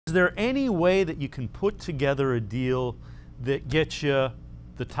there any way that you can put together a deal that gets you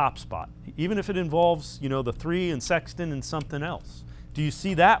the top spot, even if it involves, the 3 and Sexton and something else? Do you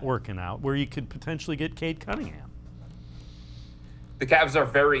see that working out where you could potentially get Cade Cunningham? The Cavs are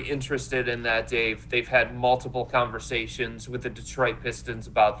very interested in that, Dave. They've had multiple conversations with the Detroit Pistons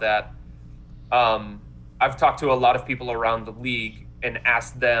about that. I've talked to a lot of people around the league and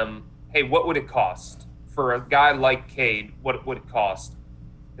asked them, hey, what would it cost? For a guy like Cade, what would it cost?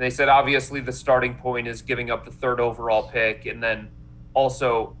 And they said, obviously, the starting point is giving up the 3rd overall pick and then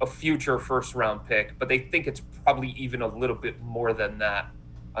also a future first-round pick. But they think it's probably even a little bit more than that,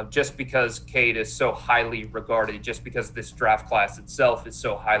 just because Cade is so highly regarded, just because this draft class itself is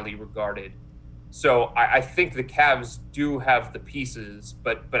so highly regarded. So I think the Cavs do have the pieces,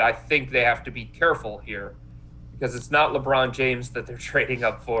 but I think they have to be careful here because it's not LeBron James that they're trading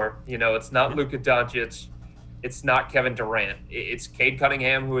up for. It's not Luka Doncic. It's not Kevin Durant. It's Cade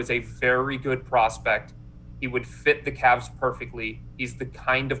Cunningham, who is a very good prospect. He would fit the Cavs perfectly. He's the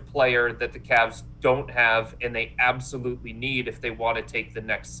kind of player that the Cavs don't have and they absolutely need if they want to take the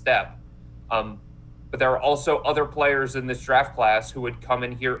next step. But there are also other players in this draft class who would come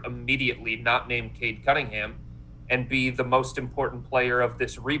in here immediately, not named Cade Cunningham, and be the most important player of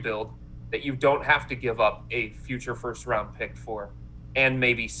this rebuild that you don't have to give up a future first-round pick for and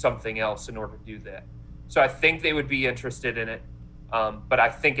maybe something else in order to do that. So I think they would be interested in it, but I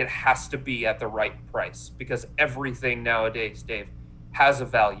think it has to be at the right price because everything nowadays, Dave, has a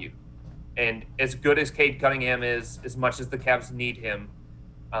value. And as good as Cade Cunningham is, as much as the Cavs need him,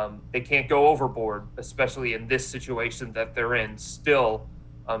 they can't go overboard, especially in this situation that they're in, still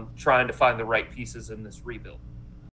trying to find the right pieces in this rebuild.